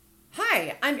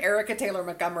Hi, I'm Erica Taylor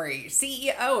Montgomery,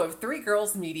 CEO of Three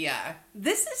Girls Media.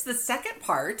 This is the second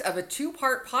part of a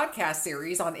two-part podcast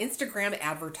series on Instagram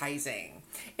advertising.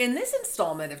 In this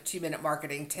installment of 2-Minute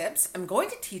Marketing Tips, I'm going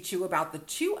to teach you about the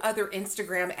two other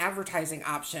Instagram advertising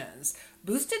options,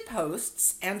 boosted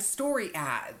posts and story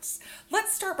ads.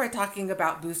 Let's start by talking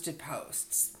about boosted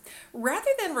posts.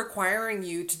 Rather than requiring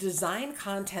you to design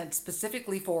content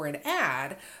specifically for an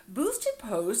ad, boosted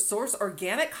posts source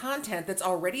organic content that's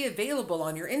already available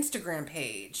on your Instagram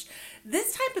page.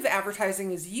 This type of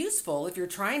advertising is useful if you're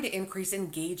trying to increase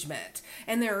engagement,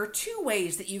 and there are two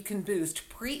ways that you can boost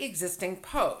pre-existing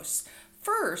posts.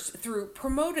 First, through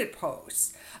promoted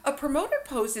posts. A promoted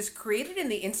post is created in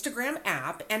the Instagram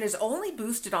app and is only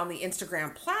boosted on the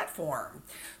Instagram platform.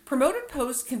 Promoted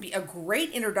posts can be a great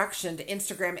introduction to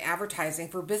Instagram advertising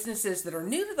for businesses that are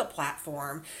new to the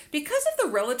platform because of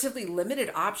the relatively limited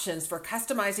options for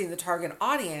customizing the target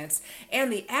audience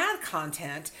and the ad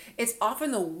content. It's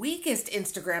often the weakest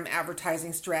Instagram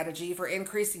advertising strategy for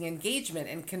increasing engagement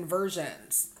and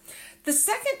conversions. The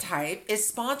second type is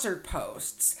sponsored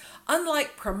posts.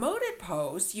 Unlike promoted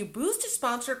posts, you boost a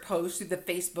sponsored post through the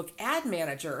Facebook Ad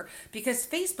Manager because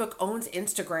Facebook owns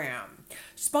Instagram.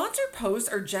 Sponsored posts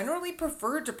are generally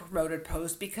preferred to promoted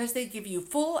posts because they give you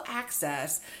full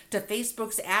access to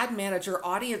Facebook's Ad Manager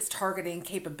audience targeting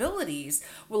capabilities,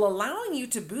 while allowing you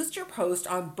to boost your post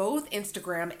on both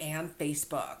Instagram and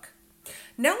Facebook.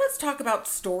 Now let's talk about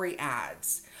story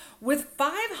ads. With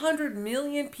 500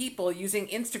 million people using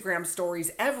Instagram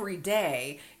stories every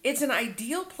day, it's an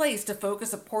ideal place to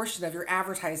focus a portion of your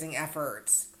advertising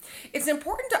efforts. It's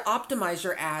important to optimize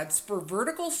your ads for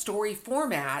vertical story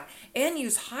format and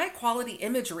use high quality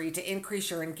imagery to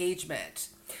increase your engagement.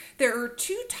 There are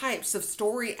two types of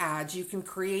story ads you can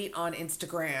create on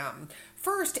Instagram.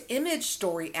 First, image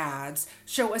story ads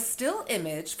show a still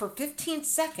image for 15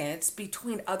 seconds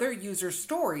between other user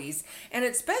stories, and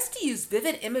it's best to use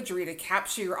vivid imagery to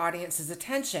capture your audience's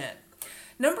attention.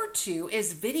 Number two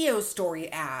is video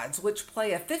story ads, which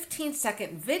play a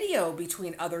 15-second video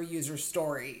between other user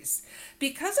stories.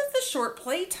 Because of the short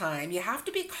play time, you have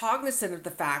to be cognizant of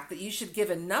the fact that you should give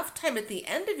enough time at the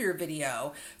end of your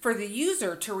video for the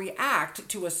user to react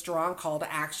to a strong call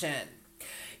to action.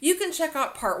 You can check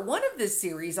out part 1 of this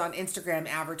series on Instagram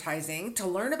advertising to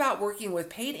learn about working with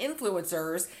paid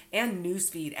influencers and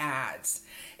newsfeed ads.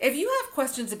 If you have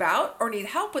questions about or need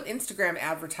help with Instagram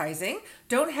advertising,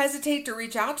 don't hesitate to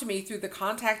reach out to me through the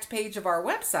contact page of our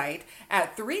website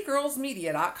at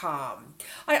threegirlsmedia.com.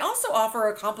 I also offer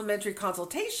a complimentary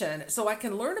consultation so I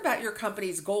can learn about your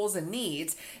company's goals and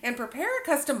needs and prepare a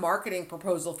custom marketing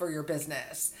proposal for your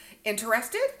business.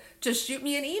 Interested? Just shoot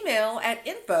me an email at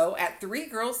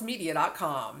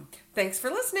info@threegirlsmedia.com. Thanks for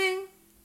listening.